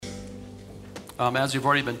As you've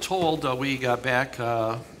already been told, we got back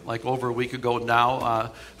like over a week ago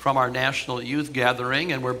now from our national youth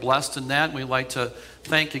gathering, and we're blessed in that. We'd like to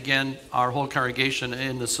thank again our whole congregation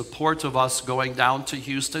in the support of us going down to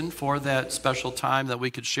Houston for that special time that we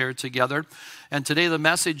could share together. And today the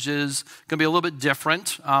message is going to be a little bit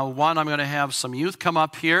different. One, I'm going to have some youth come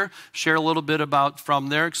up here, share a little bit about from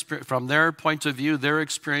their point of view, their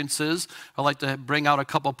experiences. I'd like to bring out a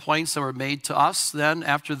couple points that were made to us then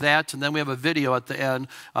after that. And then we have a video at the end,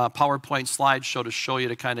 PowerPoint slideshow to show you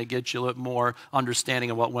to kind of get you a little more understanding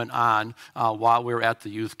of what went on while we were at the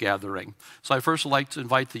youth gathering. So I first would like to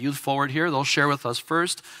invite the youth forward here. They'll share with us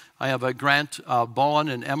first. I have Grant Bowen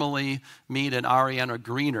and Emily Mead and Ariana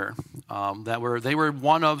Greener. They were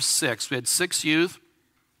one of 6. We had 6 youth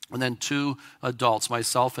and then 2 adults,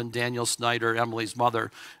 myself and Daniel Snyder, Emily's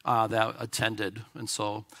mother, that attended. And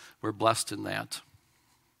so we're blessed in that.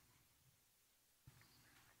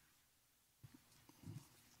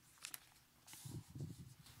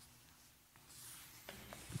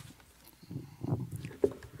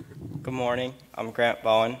 Good morning. I'm Grant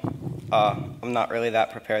Bowen. I'm not really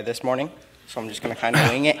that prepared this morning, so I'm just going to kind of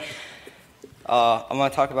wing it. I'm going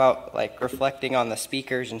to talk about reflecting on the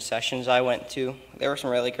speakers and sessions I went to. There were some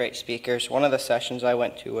really great speakers. One of the sessions I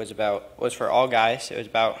went to was for all guys. It was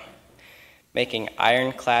about making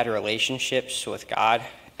ironclad relationships with God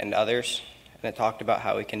and others, and it talked about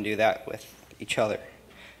how we can do that with each other.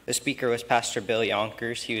 The speaker was Pastor Bill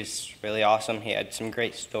Yonkers. He was really awesome. He had some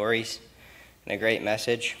great stories and a great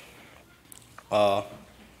message. I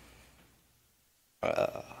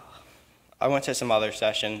went to some other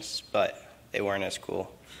sessions, but they weren't as cool.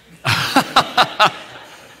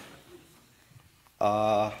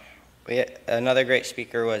 Another great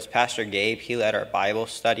speaker was Pastor Gabe. He led our Bible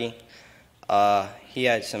study. He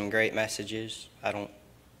had some great messages. And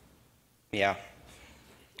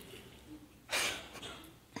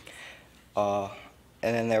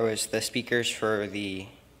then there was the speakers for the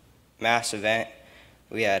mass event.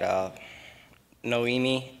 We had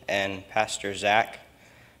Noemi and Pastor Zach.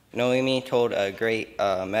 Noemi told a great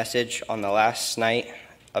message on the last night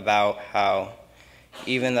about how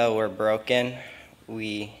even though we're broken,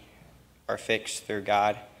 we are fixed through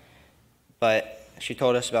God. But she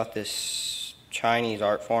told us about this Chinese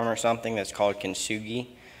art form or something that's called kintsugi,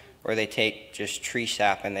 where they take just tree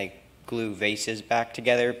sap and they glue vases back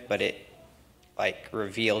together, but it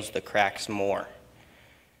reveals the cracks more.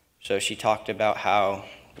 So she talked about how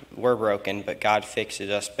we're broken, but God fixes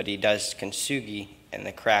us, but he does kintsugi, and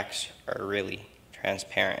the cracks are really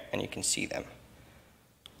transparent, and you can see them.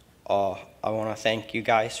 I want to thank you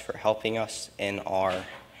guys for helping us in our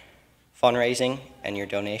fundraising and your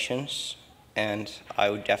donations, and I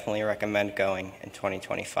would definitely recommend going in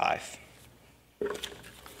 2025.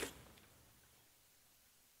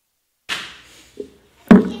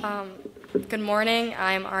 Good morning,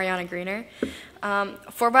 I'm Ariana Greener.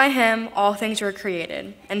 For by him all things were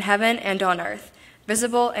created, in heaven and on earth,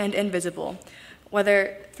 visible and invisible,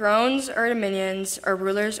 whether thrones or dominions or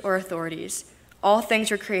rulers or authorities. All things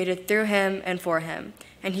were created through him and for him,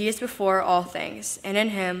 and he is before all things, and in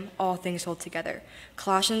him all things hold together.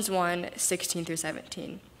 Colossians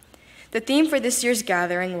 1:16-17. The theme for this year's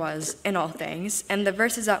gathering was in all things, and the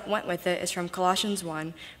verses that went with it is from Colossians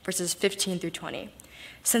 1, verses 15-20.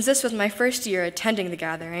 Since this was my first year attending the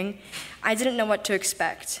gathering, I didn't know what to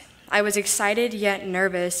expect. I was excited yet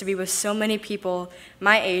nervous to be with so many people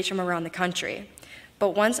my age from around the country.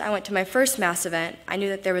 But once I went to my first Mass event, I knew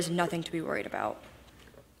that there was nothing to be worried about.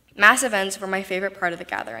 Mass events were my favorite part of the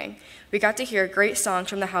gathering. We got to hear great songs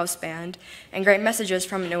from the house band and great messages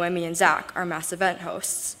from Noemi and Zach, our Mass event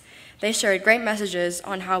hosts. They shared great messages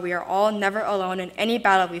on how we are all never alone in any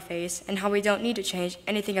battle we face and how we don't need to change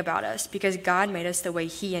anything about us because God made us the way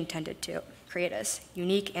he intended to create us,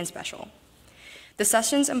 unique and special. The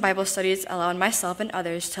sessions and Bible studies allowed myself and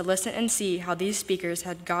others to listen and see how these speakers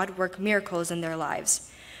had God work miracles in their lives.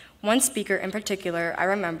 One speaker in particular, I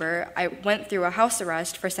remember, I went through a house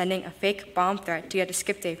arrest for sending a fake bomb threat to get a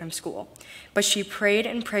skip day from school. But she prayed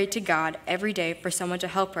and prayed to God every day for someone to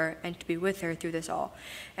help her and to be with her through this all.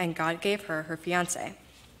 And God gave her her fiancé.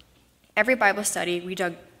 Every Bible study, we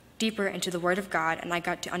dug deeper into the Word of God, and I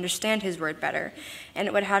got to understand his Word better. And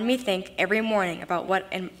it would have me think every morning about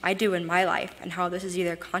what I do in my life and how this is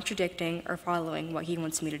either contradicting or following what he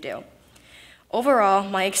wants me to do. Overall,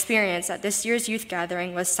 my experience at this year's youth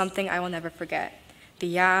gathering was something I will never forget.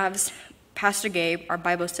 The Yavs, Pastor Gabe, our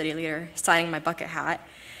Bible study leader, signing my bucket hat,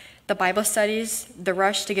 the Bible studies, the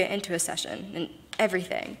rush to get into a session, and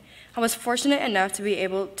everything. I was fortunate enough to be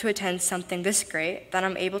able to attend something this great that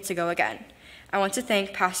I'm able to go again. I want to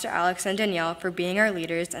thank Pastor Alex and Danielle for being our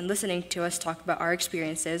leaders and listening to us talk about our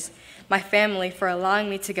experiences, my family for allowing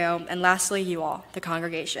me to go, and lastly, you all, the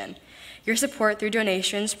congregation. Your support through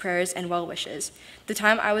donations, prayers, and well wishes. The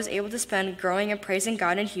time I was able to spend growing and praising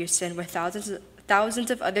God in Houston with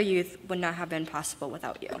thousands of other youth would not have been possible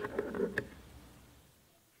without you.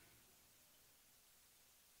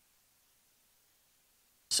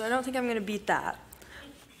 So I don't think I'm going to beat that.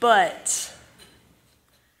 But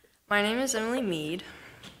my name is Emily Mead.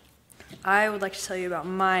 I would like to tell you about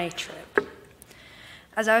my trip.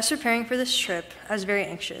 As I was preparing for this trip, I was very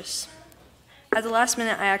anxious. At the last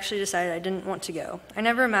minute, I actually decided I didn't want to go. I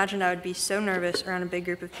never imagined I would be so nervous around a big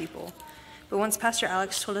group of people. But once Pastor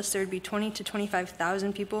Alex told us there would be 20 to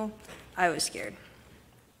 25,000 people, I was scared.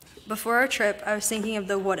 Before our trip, I was thinking of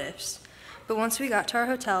the what ifs. But once we got to our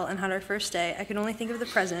hotel and had our first day, I could only think of the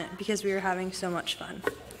present because we were having so much fun.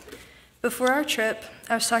 Before our trip,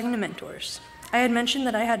 I was talking to mentors. I had mentioned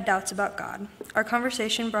that I had doubts about God. Our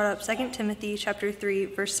conversation brought up 2 Timothy chapter 3,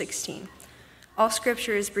 verse 16. All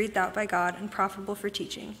scripture is breathed out by God and profitable for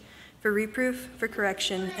teaching, for reproof, for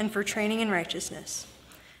correction, and for training in righteousness.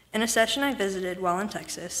 In a session I visited while in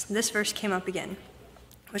Texas, this verse came up again,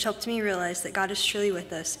 which helped me realize that God is truly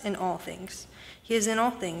with us in all things. He is in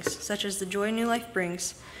all things, such as the joy new life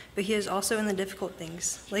brings, but he is also in the difficult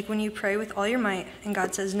things, like when you pray with all your might and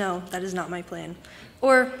God says, no, that is not my plan,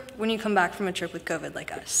 or when you come back from a trip with COVID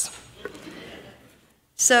like us.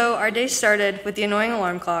 So our day started with the annoying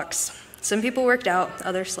alarm clocks. Some people worked out,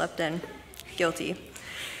 others slept in. Guilty.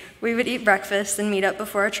 We would eat breakfast and meet up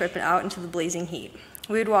before our trip and out into the blazing heat.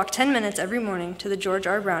 We would walk 10 minutes every morning to the George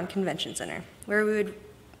R. Brown Convention Center, where we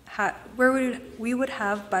would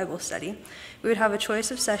have Bible study. We would have a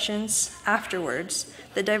choice of sessions afterwards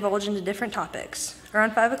that divulge into different topics.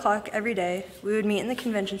 Around 5 o'clock every day, we would meet in the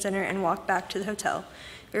convention center and walk back to the hotel,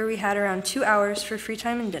 where we had around 2 hours for free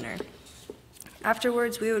time and dinner.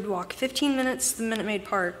 Afterwards, we would walk 15 minutes to the Minute Maid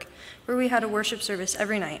Park, where we had a worship service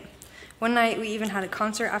every night. One night, we even had a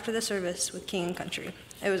concert after the service with King and Country.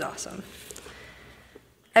 It was awesome.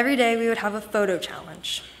 Every day, we would have a photo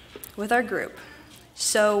challenge with our group.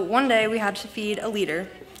 So one day, we had to feed a leader.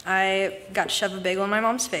 I got to shove a bagel in my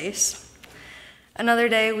mom's face. Another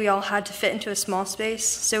day, we all had to fit into a small space,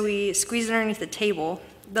 so we squeezed underneath the table.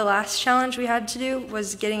 The last challenge we had to do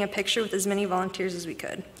was getting a picture with as many volunteers as we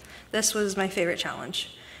could. This was my favorite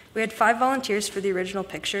challenge. We had 5 volunteers for the original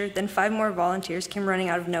picture, then 5 more volunteers came running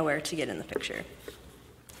out of nowhere to get in the picture.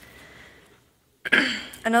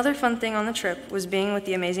 Another fun thing on the trip was being with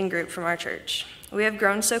the amazing group from our church. We have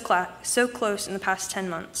grown so close in the past 10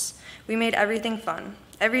 months. We made everything fun.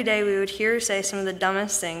 Every day we would hear her say some of the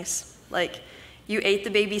dumbest things, like, "You ate the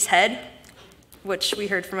baby's head," which we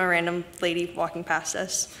heard from a random lady walking past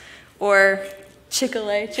us, or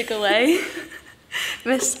 "Chick-fil-A, Chick-fil-A."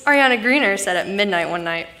 Miss Ariana Greener said at midnight one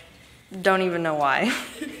night. Don't even know why.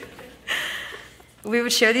 We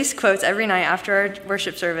would share these quotes every night after our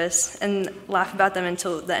worship service and laugh about them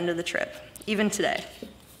until the end of the trip, even today.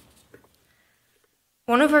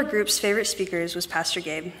 One of our group's favorite speakers was Pastor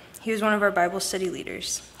Gabe. He was one of our Bible study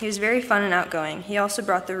leaders. He was very fun and outgoing. He also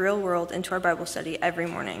brought the real world into our Bible study every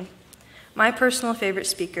morning. My personal favorite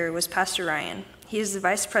speaker was Pastor Ryan. He is the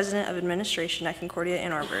Vice President of Administration at Concordia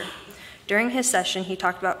Ann Arbor. During his session, he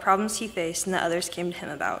talked about problems he faced and that others came to him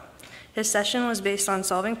about. His session was based on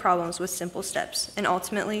solving problems with simple steps and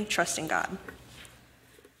ultimately trusting God.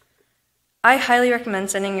 I highly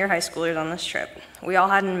recommend sending your high schoolers on this trip. We all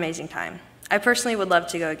had an amazing time. I personally would love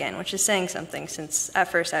to go again, which is saying something since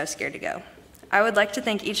at first I was scared to go. I would like to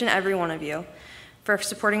thank each and every one of you for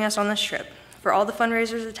supporting us on this trip, for all the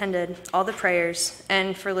fundraisers attended, all the prayers,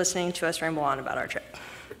 and for listening to us ramble on about our trip.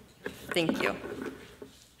 Thank you.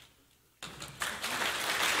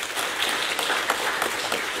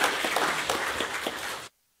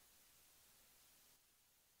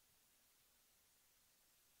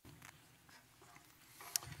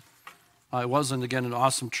 It wasn't, again, an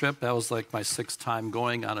awesome trip. That was like my 6th time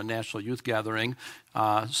going on a national youth gathering.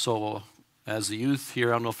 So as a youth here,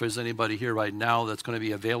 I don't know if there's anybody here right now that's going to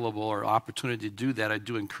be available or opportunity to do that. I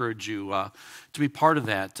do encourage you to be part of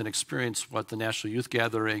that and experience what the National Youth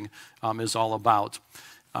Gathering is all about.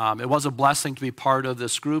 It was a blessing to be part of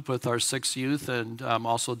this group with our 6 youth and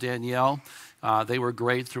also Danielle. They were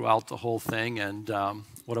great throughout the whole thing, and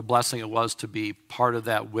what a blessing it was to be part of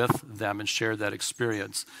that with them and share that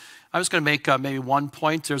experience. I'm just going to make maybe one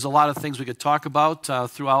point. There's a lot of things we could talk about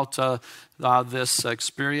throughout this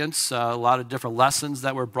experience, a lot of different lessons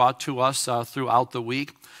that were brought to us throughout the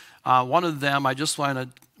week. One of them, I just want to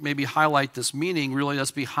maybe highlight this meaning really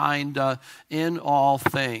that's behind in all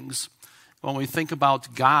things. when we think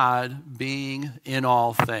about God being in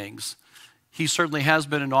all things. He certainly has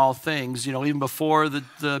been in all things, even before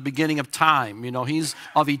the beginning of time. He's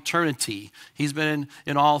of eternity. He's been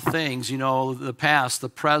in all things, the past, the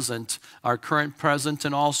present, our current present,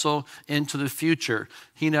 and also into the future.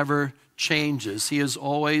 He never changes. He is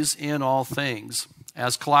always in all things.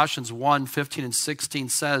 As Colossians 1:15 and 16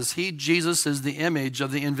 says, He, Jesus, is the image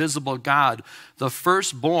of the invisible God, the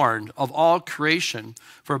firstborn of all creation.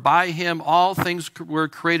 For by Him all things were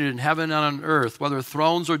created in heaven and on earth, whether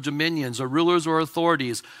thrones or dominions or rulers or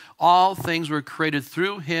authorities. All things were created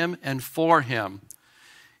through Him and for Him.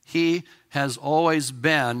 He has always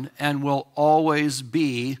been and will always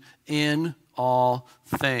be in all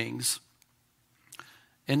things.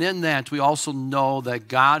 And in that, we also know that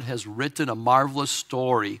God has written a marvelous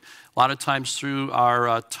story. A lot of times through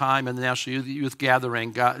our time in the National Youth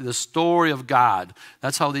Gathering, the story of God,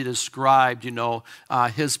 that's how they described,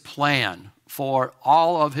 His plan for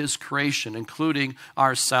all of His creation, including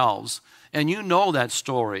ourselves. And you know that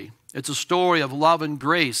story. It's a story of love and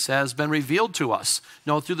grace has been revealed to us,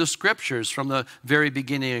 through the Scriptures from the very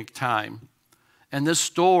beginning of time. And this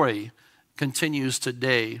story continues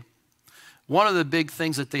today. One of the big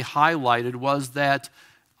things that they highlighted was that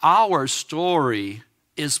our story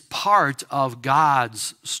is part of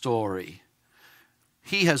God's story.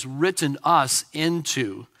 He has written us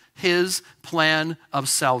into His plan of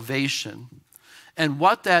salvation. And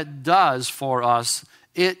what that does for us,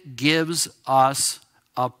 it gives us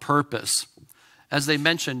a purpose. As they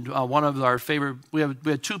mentioned, one of our favorite, we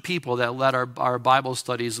had two people that led our Bible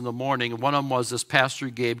studies in the morning. One of them was this Pastor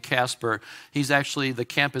Gabe Casper. He's actually the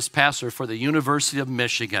campus pastor for the University of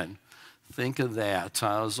Michigan. Think of that.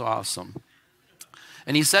 That was awesome.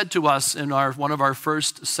 And he said to us in one of our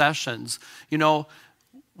first sessions,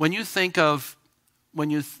 when you think of,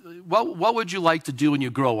 what would you like to do when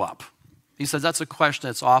you grow up? He says, that's a question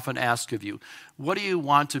that's often asked of you. What do you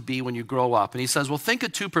want to be when you grow up? And he says, well, think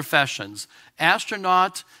of two professions,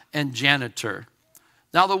 astronaut and janitor.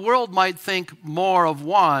 Now, the world might think more of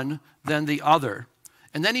one than the other.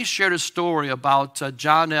 And then he shared a story about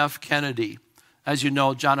John F. Kennedy. As you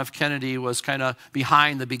know, John F. Kennedy was kind of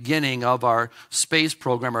behind the beginning of our space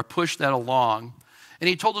program, or pushed that along. And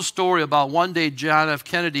he told a story about one day John F.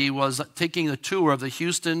 Kennedy was taking a tour of the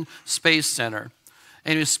Houston Space Center.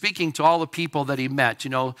 And he was speaking to all the people that he met.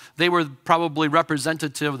 They were probably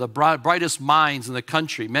representative of the brightest minds in the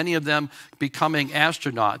country, many of them becoming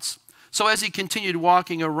astronauts. So as he continued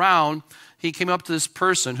walking around, he came up to this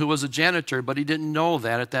person who was a janitor, but he didn't know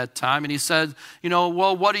that at that time. And he said,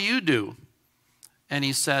 well, what do you do? And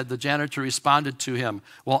he said, the janitor responded to him,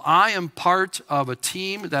 well, I am part of a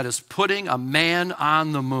team that is putting a man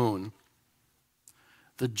on the moon.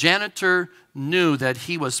 The janitor knew that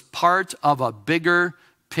he was part of a bigger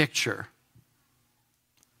picture.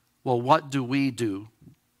 Well, what do we do?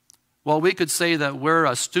 Well, we could say that we're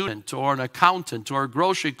a student or an accountant or a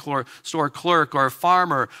grocery store clerk or a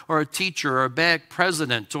farmer or a teacher or a bank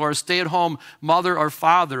president or a stay-at-home mother or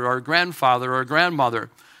father or grandfather or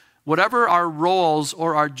grandmother. Whatever our roles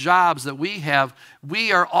or our jobs that we have,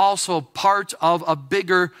 we are also part of a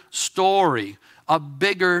bigger story, a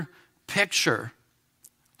bigger picture.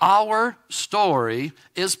 Our story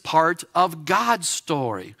is part of God's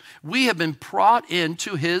story. We have been brought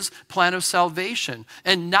into His plan of salvation.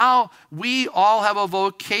 And now we all have a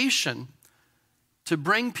vocation to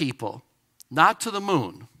bring people, not to the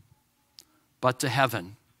moon, but to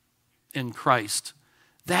heaven in Christ.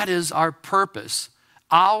 That is our purpose.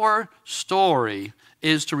 Our story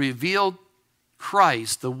is to reveal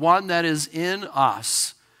Christ, the one that is in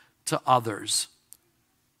us, to others.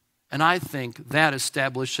 And I think that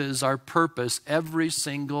establishes our purpose every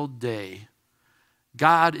single day.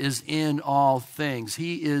 God is in all things.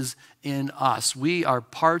 He is in us. We are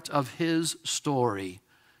part of His story.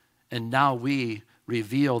 And now we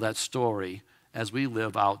reveal that story as we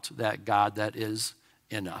live out that God that is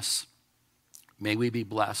in us. May we be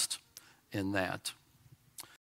blessed in that.